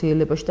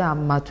განხორციელებაში და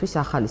მათთვის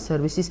ახალი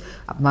სერვისის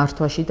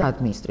მართვაში და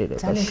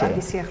ადმინისტრირებაში. ძალიან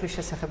კარგი სიახლის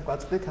შესახებ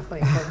გვაწვდით ახლა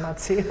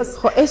ინფორმაციას.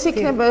 ხო, ეს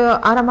იქნება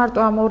არა მარტო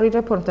ამ ორი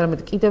რეფორმით,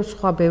 არამედ კიდევ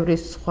სხვა ბევრი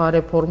სხვა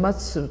რეფორმაც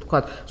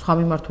თქვათ, სხვა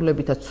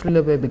მიმართულებითაც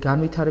ცვლილებები,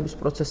 განვითარების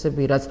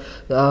პროცესები, რაც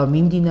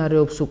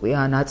მიმდინარეობს უკვე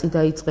ან აწი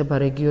დაიწყება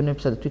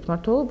რეგიონებსა და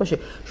თვითმმართველობაში,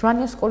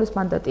 ჟვანიას სკოლის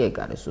მანდატი ეგ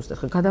არის ზუსტად.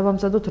 ხა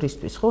გადავამზადოთ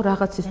რისთვის, ხო,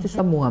 რაღაცისთვის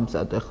და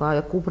მოამზადო. ხა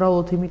აქ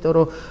უბრალოდ იმიტომ,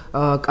 რომ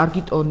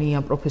კარგი ტონია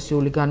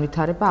პროფესიული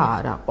განვითარება,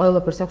 არა,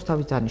 ყველაფერს აქვს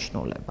თავის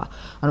დანიშნულება.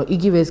 ანუ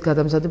იგივე ეს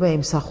გადამზადება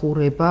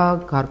ემსახურება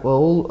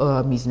გარკვეულ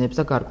მიზნებს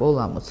და გარკვეულ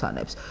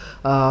ამოცანებს.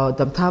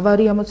 და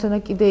მთავარი ამოცანა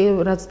კიდე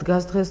რაც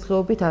დგას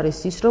დღესდღეობით არის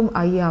ის, რომ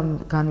აი ამ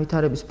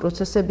განვითარების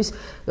პროცესების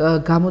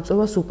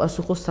გამოწვევას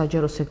უპასუხოს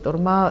საჯარო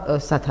სექტორმა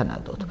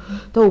სათანადოდ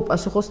და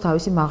უპასუხოს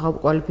თავისი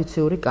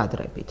მაღალკვალიფიციური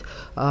კადრებით.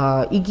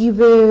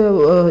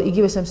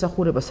 იგივე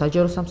ემსახურება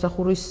საჯარო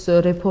სამსახურის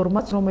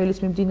რეფორმაც, რომელიც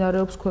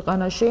მიმდინარეობს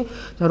ქვეყანაში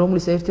და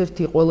რომლის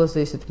ერთ-ერთი ყველაზე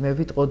ისეთ მე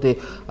ვიტყოდი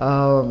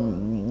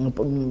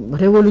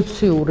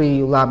რევოლუციური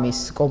ლამის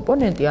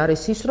კომპონენტი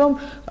არის ის, რომ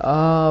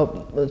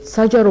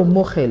საჯარო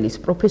მოხელის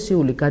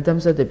პროფესიული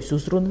გადამზადების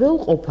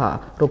უზრუნველყოფა,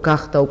 რომ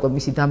გახდა უკვე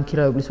მისი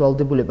დამქირავებლის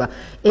ვალდებულება,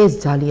 ეს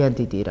ძალიან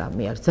დიდი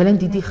რამე არის. ძალიან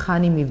დიდი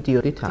ხანი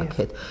მივდიოდით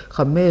აქეთ.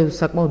 ხა მე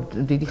საკმაოდ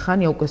დიდი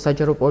ხანია უკვე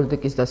საჯარო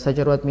პოლიტიკის და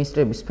საჯარო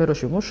ადმინისტრირების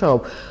სფეროში მუშაობ,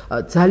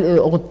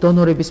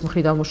 დონორების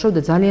მხრიდან მუშაობ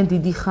და ძალიან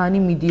დიდი ხანი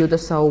მიდიოდა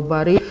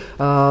საუბარი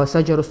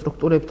საჯარო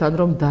სტრუქტურებთან,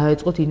 რომ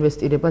დაეწყოთ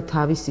ინვესტირება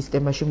თავის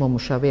სისტემაში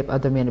მომუშავე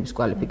ადამიანების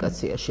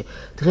კვალიფიკაციაში.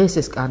 დღეს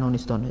ეს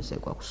კანონის დონეზე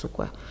გვაქვს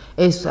უკვე.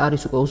 ეს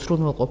არის უკვე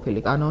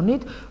უზრუნველყოფილი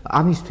კანონით,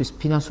 ამისთვის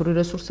ფინანსური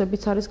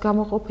რესურსებიც არის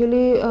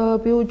გამოყოფილი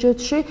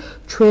ბიუჯეტში.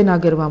 ჩვენ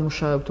აგერ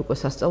ვამუშავებთ უკვე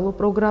სასწავლო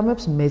პროგრამას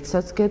პროგრამებს,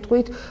 მეცაც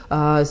გეტყვით,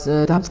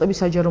 დამწყები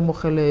საჯარო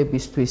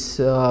მოხელეებისთვის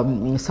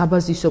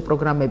საბაზისო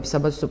პროგრამები,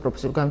 საბაზისო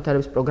პროფესიული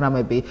განვითარების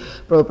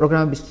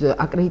პროგრამების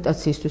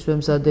აკრედიტაციისთვის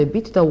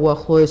ვემზადებით და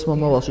უახლოეს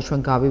მომავალში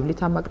ჩვენ გავივლით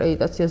ამ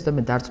აკრედიტაციას და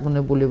მე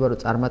დარწმუნებული ვარ,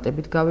 რომ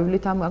წარმატებით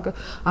გავივლით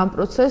ამ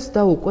პროცესს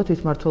და უკვე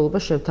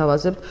თვითმმართველობას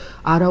შევთავაზებთ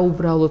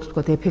არაუბრალოდ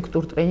თქვათ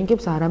ეფექტურ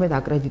ტრენინგებს, არამედ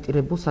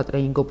აკრედიტირებულ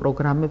სატრენინგო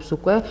პროგრამებს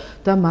უკვე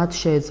და მათ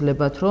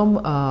შეეძლებათ რომ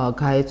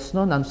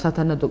გაეცნონ, ანუ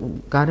სათანადო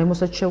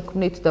გარემოსაც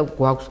შევქმნით და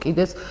გვაქვს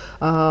კიდეც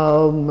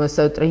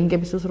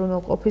ტრენინგების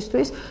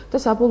უზრუნველყოფისთვის და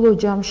საბოლოო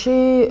ჯამში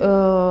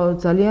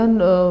ძალიან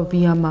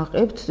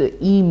ვიამაყებთ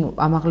იმ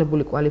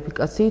ამაღლებული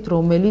კვალიფიკაციით,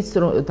 რომელიც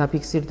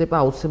დაფიქსირდება,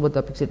 აუცილებლად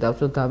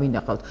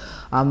დავინახავთ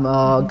ამ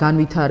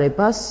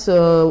განვითარებას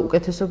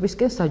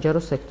უკეთესობისკენ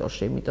საჯარო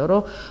სექტორში, იმიტომ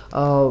რომ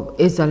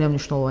ეს ძალიან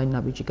მნიშვნელოვანი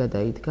ნაბიჯი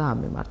გადაიდგა ამ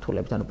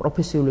მიმართულებით. ანუ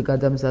პროფესიული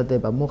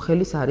გადამზადება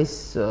მოხელის არის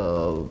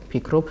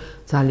ფიქრობ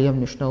ძალიან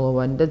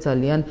მნიშვნელოვანი და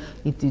ძალიან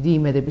დიდი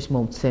იმედების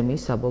მომცემი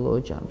საბოლოო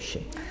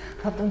ჯამში.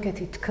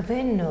 ბატონკეთი,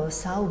 თქვენ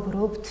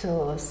საუბრობთ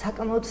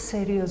საკმაოდ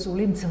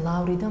სერიოზული,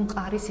 მძლავრი და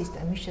მყარი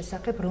სისტემის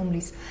შესახებ,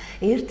 რომლის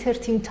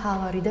ერთ-ერთი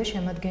მთავარი და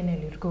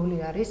შემადგენელი რგოლი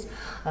არის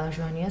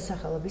ჟვანიას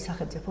სახელობის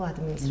სახელმწიფო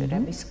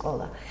ადმინისტრირების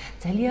სკოლა.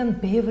 ძალიან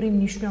ბევრი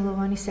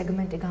მნიშვნელოვანი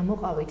სეგმენტი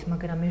გამოყავით,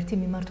 მაგრამ ერთი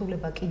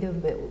მიმართულება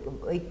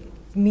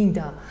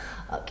მინდა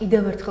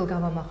კიდევ ერთხელ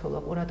გავამახვილო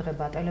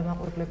ყურადღება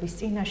ტელემაყურებლების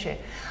წინაშე,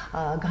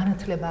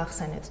 განათლება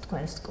ახსენეთ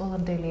თქვენ,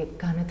 სკოლამდელი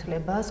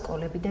განათლება,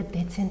 სკოლები და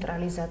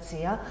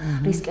დეცენტრალიზაცია,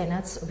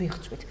 რისკენაც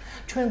ვიღწვით.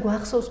 ჩვენ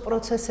გვახსოვს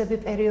პროცესები,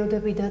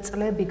 პერიოდები და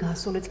წლები,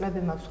 გასული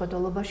წლები მაქვს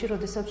ხედველობაში,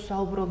 როდესაც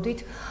საუბრობდით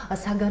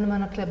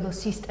საგანმანათლებლო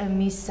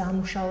სისტემის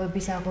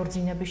სამუშაოების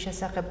აღორძინების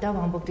შესახებ და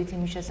ვამბობდით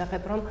იმის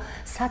შესახებ, რომ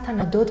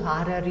სათანადოდ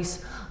არ არის,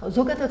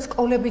 ზოგადად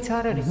სკოლებიც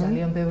არ არის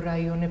ძალიან ბევრ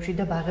რაიონებში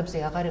და ბაღებზე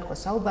აღარ იყო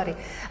საუბარი,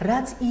 რაც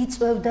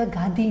იწვევდა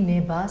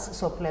გადინებას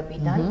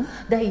სოფლებიდან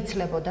და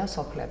იცლებოდა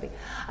სოფლები.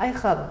 აი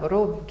ხა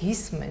რომ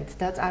გისმენთ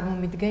და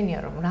წარმომიდგენია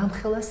რომ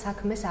რამხელა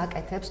საქმეს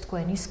აკეთებს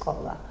თქვენი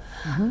სკოლა.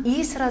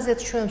 ის რაზეც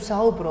ჩვენ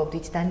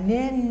საუბრობდით და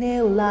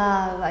ნელ-ნელა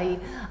აი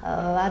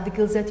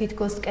ადგილზე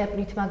თითქოს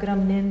კეპნით, მაგრამ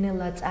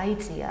ნელ-ნელა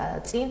წაიწია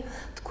წინ,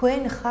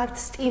 თქვენ ხართ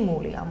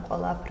სტიმული ამ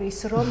ყველაფრის,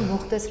 რომ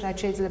მოხდეს რაც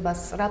შეიძლება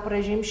სწრაფ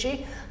რეჟიმში,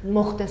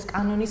 მოხდეს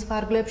კანონის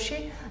ფარგლებში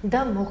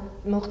და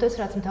მოხდეს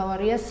რაც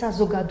მთავარია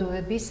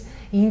საზოგადოების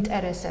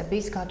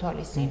ინტერესების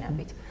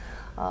გათვალისწინებით.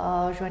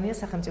 ჟვანიას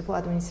სახელმწიფო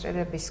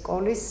ადმინისტრირების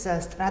სკოლის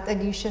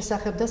სტრატეგიის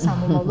შესახებ და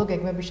სამომავლო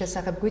გეგმების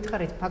შესახებ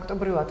გითხარით,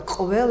 ფაქტობრივად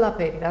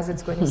ყველაფერი, რაზეც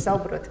თქვენ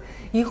საუბრობთ,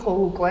 იყო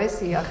უკვე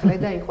სიახლე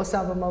და იყო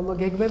სამომავლო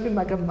გეგმები,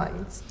 მაგრამ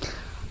მაინც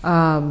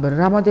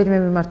რამოდენიმე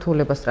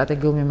მიმართულება,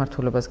 სტრატეგიულ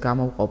მიმართულებას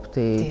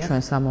გამოვყოფდი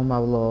ჩვენ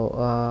სამომავლო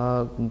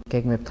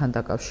გეგმებთან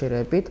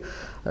დაკავშირებით.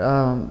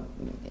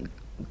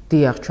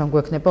 დიახ, ჩვენ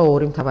გვექნება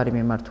ორი მთავარი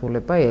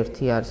მიმართულება,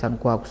 ერთი არის ან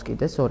გვაქვს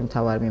კიდეც ორი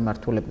მთავარი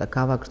მიმართულება და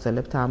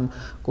გავაგრძელებთ ამ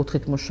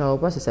კუთხით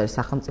მუშაობას, ეს არის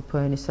სახელმწიფო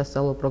ენის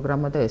სასწავლო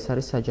პროგრამა და ეს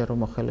არის საჯარო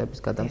მოხელეების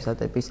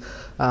გადამზადების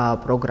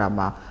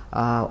პროგრამა.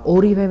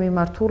 ორივე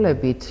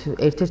მიმართულებით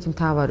ერთ-ერთი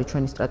მთავარი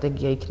ჩვენი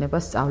სტრატეგია იქნება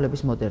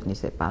სწავლების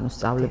მოდერნიზება, ანუ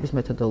სწავლების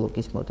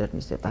მეთოდოლოგიის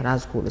მოდერნიზება.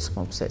 რას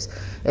გულისხმობს ეს?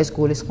 ეს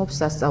გულისხმობს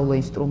სასწავლო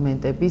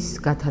ინსტრუმენტების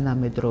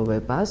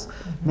გათანამედროვებას,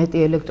 მეტი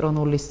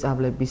ელექტრონული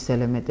სწავლების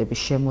ელემენტების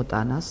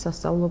შემოტანას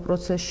სასწავლო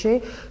პროცესში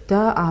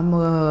და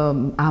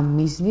ამ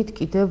მიზნით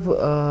კიდევ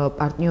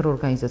პარტნიორ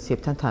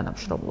ორგანიზაციებთან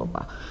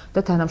თანამშრომლობა და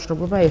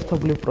თანამშრომლობა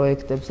ერთობლივ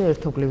პროექტებზე,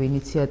 ერთობლივ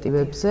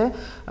ინიციატივებზე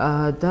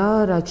და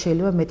რაც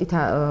შეიძლება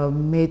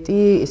მეტი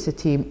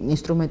ესეთი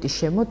ინსტრუმენტის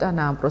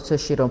შემოტანა ამ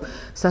პროცესში, რომ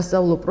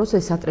სასწავლო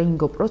პროცესი,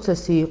 სატრენინგო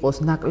პროცესი იყოს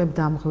ნაკლებ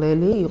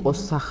დამღლელი, იყოს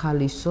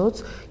სახალისოც,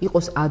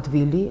 იყოს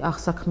ადვილი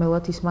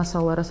აღსაქმელად ის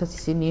მასალა, რასაც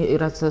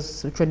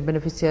ჩვენი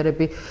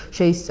ბენეფიციარები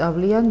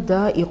შეისწავლიან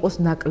და იყოს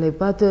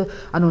ნაკლებად,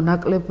 ანუ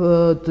ნაკლებ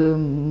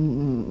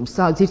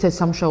ძირითადად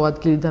სამუშაო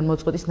ადგილიდან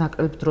მოწყვეტის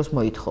ნაკლებ დროს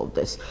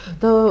მოითხოვდეს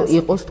და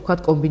იყოს თქვათ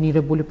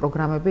კომბინირებული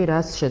პროგრამები,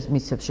 რაც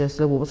მისცემს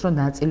შესაძლებლობას, რომ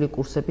ნაწილი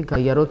კურსები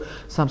გაიაროთ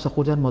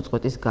სამსახურიდან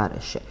მოწყვეტის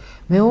გარეშე.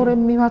 მეორე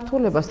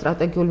მიმართულება,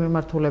 სტრატეგიული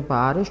მიმართულება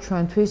არის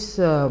ჩვენთვის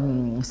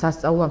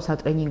სასწავლო ამ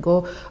სატრენინგო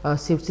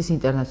სივრცის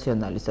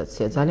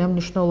ინტერნაციონალიზაცია. ძალიან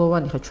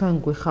მნიშვნელოვანი, ხა ჩვენ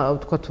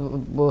თქვათ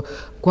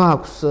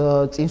გვაქვს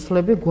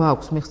წინსვლები,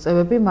 გვაქვს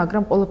მიღწევები,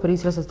 მაგრამ ყველაფერი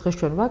ის, რასაც დღეს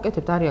ჩვენ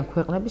ვაკეთებთ, არიან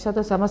ქვეყნები,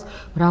 სადაც ამას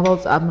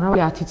მრავალი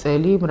 10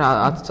 წელი,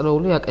 10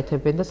 წლეული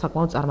აკეთებენ და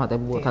საკმაოდ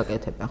წარმატებულად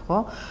აკეთებენ, ხო?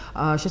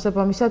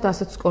 შესაბამისად,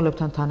 ასეთ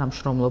სკოლებთან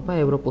თანამშრომლობა,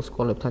 ევროპულ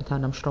სკოლებთან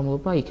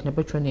თანამშრომლობა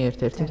იქნება ჩვენი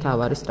ერთ-ერთი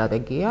მთავარი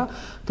სტრატეგია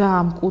და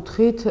ამ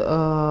კუთხით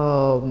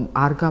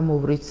არ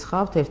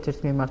გამოვრიცხავთ,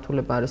 ერთ-ერთი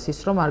მიმართულება არის ის,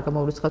 რომ არ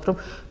გამოვრიცხავთ, რომ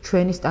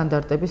ჩვენი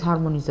სტანდარტების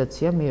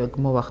ჰარმონიზაცია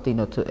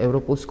მოვახდინოთ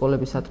ევროპულ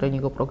სკოლების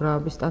სატრენინგო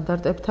პროგრამების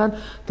სტანდარტებთან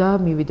და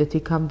მივიდეთ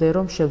იქამდე,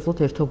 რომ შევძლოთ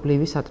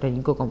ერთობლივი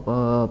სატრენინგო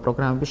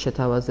პროგრამების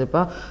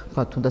შეთავაზება,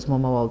 თქვა თუნდაც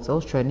მომავალ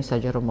წელს ჩვენი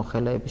საჯარო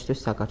მოხელეებისთვის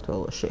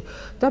საქართველოში.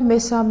 და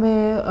მესამე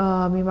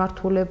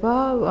მიმართულება,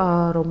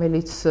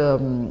 რომელიც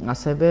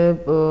ასევე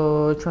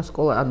ჩვენ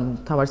სკოლა, ანუ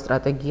მთავარი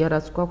სტრატეგია,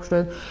 რაც გვაქვს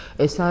ჩვენ,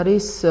 ეს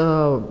არის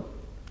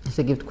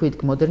ესე იგი ვთქვით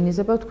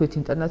მოდერნიზება, ვთქვით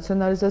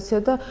ინტერნაციონალიზაცია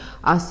და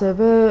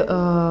ასევე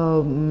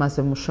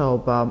მასე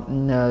მუშაობა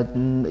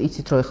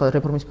იცით რომ ახლა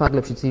რეფორმის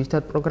ფარგლებში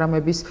ძირითად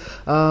პროგრამების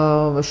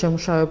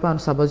შემუშავება,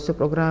 ანუ საბაზისო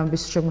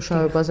პროგრამების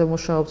შემუშავებაზე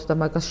მუშაობთ და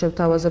მაგას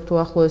შევთავაზებთ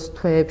უახლოეს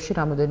თვეებში,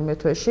 რამოდენიმე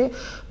თვეში,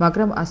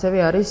 მაგრამ ასევე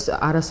არის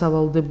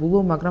არასავალდებულო,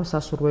 მაგრამ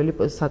სასურველი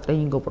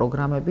სატრენინგო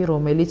პროგრამები,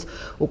 რომელიც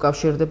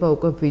უკავშირდება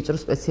უკვე ვიწრო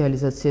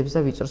სპეციალიზაციებს და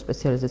ვიწრო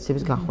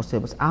სპეციალიზაციების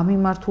განხორციელებას. ამ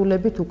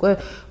მიმართულებით უკვე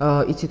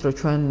იცით რომ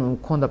ჩვენ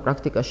მქონდა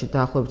პრაქტიკაში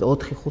დაახლოებით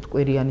 4-5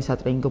 კვირიანი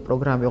სატრენინგო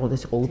პროგრამები, ოღონდ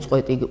ეს იყო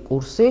უწყვეტი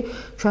კურსი.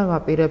 ჩვენ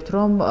ვაპირებთ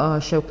რომ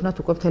შევქმნათ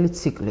უკვე მთელი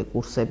ციკლი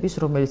კურსების,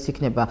 რომელიც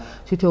იქნება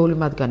თითოეული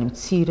მათგანი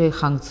მცირე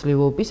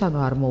ხანგრძლივობის, ანუ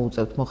არ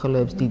მოუწევთ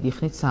მოხელეებს დიდი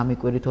ხნით 3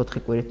 კვირით, 4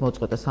 კვირით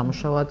მოწყვეტა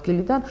სამუშაო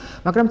ადგილიდან,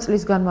 მაგრამ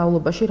წლის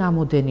განმავლობაში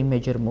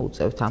რამოდენიმეჯერ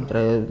მოუწევთ ამ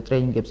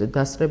ტრენინგებზე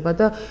დასწრება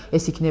და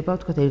ეს იქნება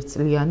თქვათ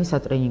ერთწლიანი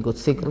სატრენინგო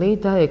ციკლი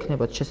და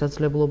ექნებათ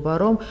შესაძლებლობა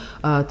რომ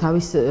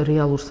თავის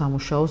რეალურ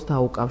სამუშაოს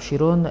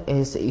დაუკავშირონ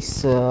ის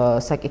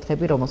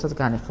საკითხები, რომელსაც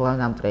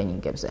განიხილავენ ამ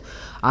ტრენინგებზე.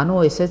 ანუ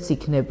ესეც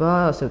იქნება,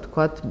 ასე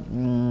ვთქვათ,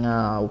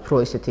 უფრო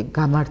ესეთი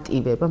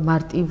გამარტივება,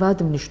 მარტივად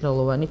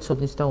მნიშვნელოვანი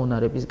ცოდნის და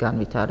უნარების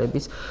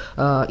განვითარების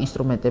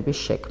ინსტრუმენტების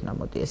შექმნა,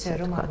 მოდი ესე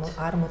ვთქვათ.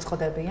 არ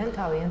მოწყდებიან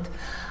თავიანთ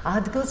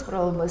ადგილს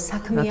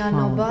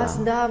საქმიანობას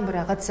და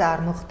რაღაც არ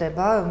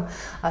მოხდება,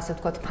 ასე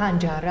ვთქვათ,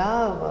 ფანჯარა,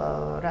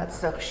 რაც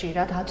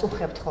ხშირად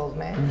აწუხებთ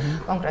ხოლმე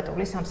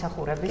კონკრეტული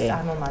სამსახურების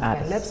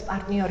წარმომადგენლებს.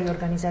 პარტნიორი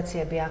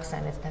ორგანიზაციები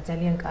ახსენეთ და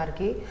ძალიან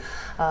კარგი,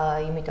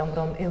 იმიტომ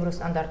რომ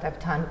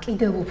ევროსტანდარტებთან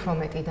კიდევ უფრო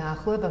მეტი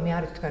დაახლოება, მე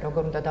არ ვთქვი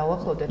როგორ უნდა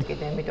დავახლოვდეთ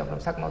კიდე, იმიტომ რომ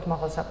საკმაოდ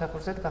მაღალ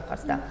საფეხურზე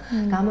დგახართ და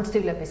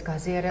გამოცდილების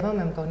გაზიერება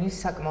მე მგონი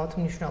საკმაოდ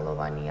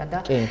მნიშვნელოვანია და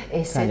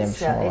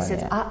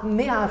ესეც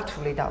მე არ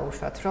ვთვლი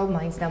დაუშვათ, რომ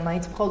მაინც და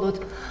მაინც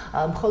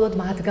მხოლოდ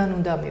მათგან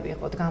უნდა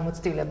მივიღოთ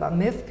გამოცდილება.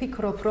 მე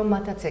ვფიქრობ, რომ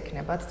მათაც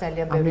ექნებათ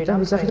ძალიან ბევრი რამ. ამიტომ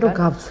ვიზახით, რომ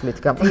გავცვლით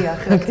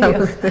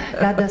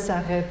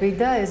გადასაღები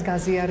და ეს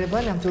გაზიარება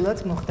ნამდვილად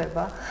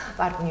მოხდება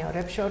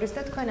პარტნიორებს შორის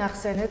და თქვენ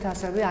ახსენეთ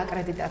ასევე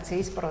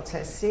აკრედიტაციის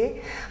პროცესი.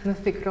 მე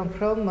ვფიქრობ,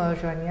 რომ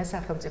ჟვანიას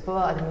სახელმწიფო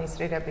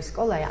ადმინისტრირების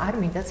სკოლა არ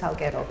მინდა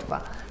ცალკე რო ვთქვა.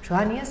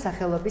 ჟვანიას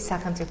სახელობის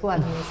სახელმწიფო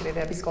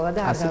ადმინისტრირების სკოლა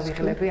და არ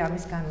დავიღლები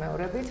ამის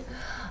განმეორებით.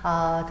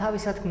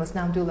 თავის თქმას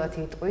ნამდვილად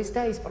იტყვის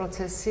და ის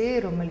პროცესი,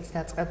 რომელიც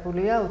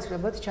დაწყებულია,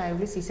 უცლებოდ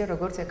ჩაივლის ისე,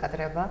 როგორც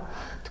ეკადრება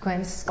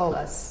თქვენს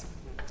სკოლას.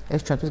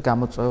 ეს ჩვენთვის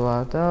გამოწვევა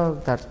და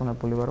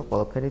დარწმუნებული ვარ, რომ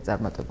ყველაფერი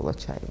წარმატებულად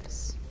ჩაივლის.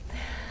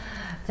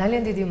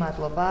 ძალიან დიდი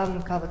მადლობა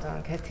ქალბატონ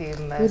ქეთი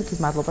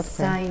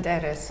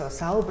საინტერესო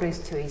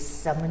საუბრისთვის,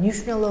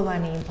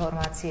 მნიშვნელოვანი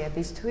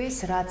ინფორმაციებისთვის,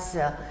 რაც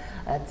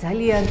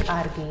ძალიან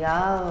კარგია,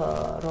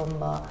 რომ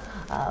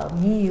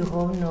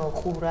მიიღონ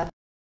ყურად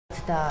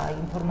და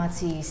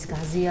ინფორმაციის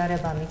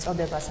გაზიარება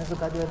მიწოდება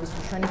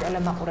საზოგადოებისთვის, ჩვენი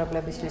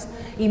ტელემაყურებლებისთვის,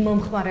 იმ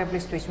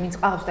მომხმარებლისთვის, ვინც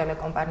ყავს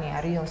ტელეკომპანია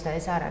რიონს და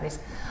ეს არ არის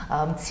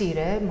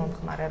მცირე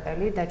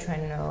მომხმარებელი და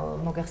ჩვენ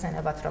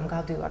მოგეხსენებათ, რომ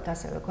გავდივართ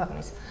ასევე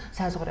ქვეყნის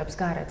საზღვრებს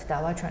გარეთ და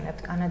ვაჩვენებთ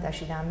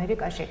კანადაში და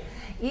ამერიკაში.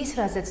 ის,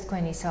 რაზეც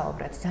თქვენ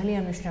ისაუბრეთ,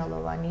 ძალიან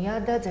მნიშვნელოვანია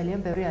და ძალიან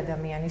ბევრი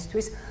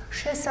ადამიანისთვის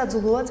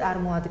შესაძლოა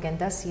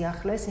წარმოადგენდა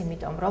სიახლეს,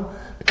 იმიტომ რომ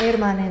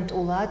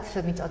პერმანენტულად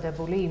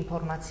მიწოდებული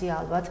ინფორმაცია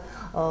ალბათ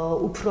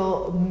უფრო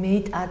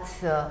მეტად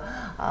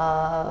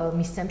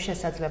მისცემს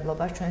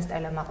შესაძლებლობას ჩვენს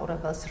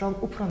ტელემაყურებელს, რომ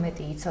უფრო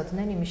მეტი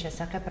იცოდნენ იმის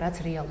შესახებ, რაც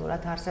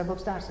რეალურად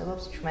არსებობს და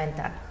არსებობს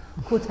ჩვენთან.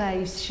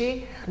 ქუთაისში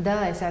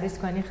და ეს არის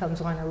თქვენი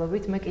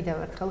ხელმძღვანელობით, მე კიდევ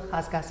ერთხელ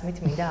ხაზგასმით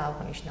მინდა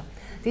აღვნიშნო.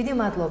 დიდი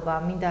მადლობა,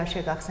 მინდა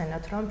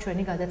შეგახსენოთ, რომ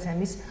ჩვენი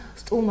გადაცემის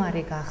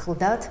სტუმარი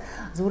გახლდათ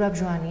ზურაბ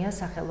ჟვანიას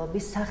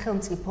სახელობის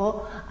სახელმწიფო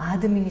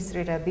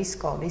ადმინისტრირების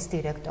სკოლის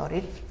დირექტორი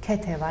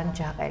ქეთევან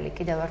ჯაყელი.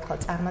 კიდევ ერთხელ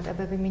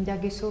წარმატებები მინდა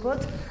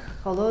გისურვოთ,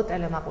 ხოლო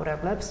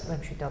ტელემაყურებლებს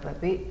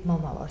ვემშვიდობები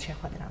მომავალ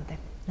შეხვედრამდე.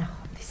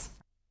 ნახვამდის.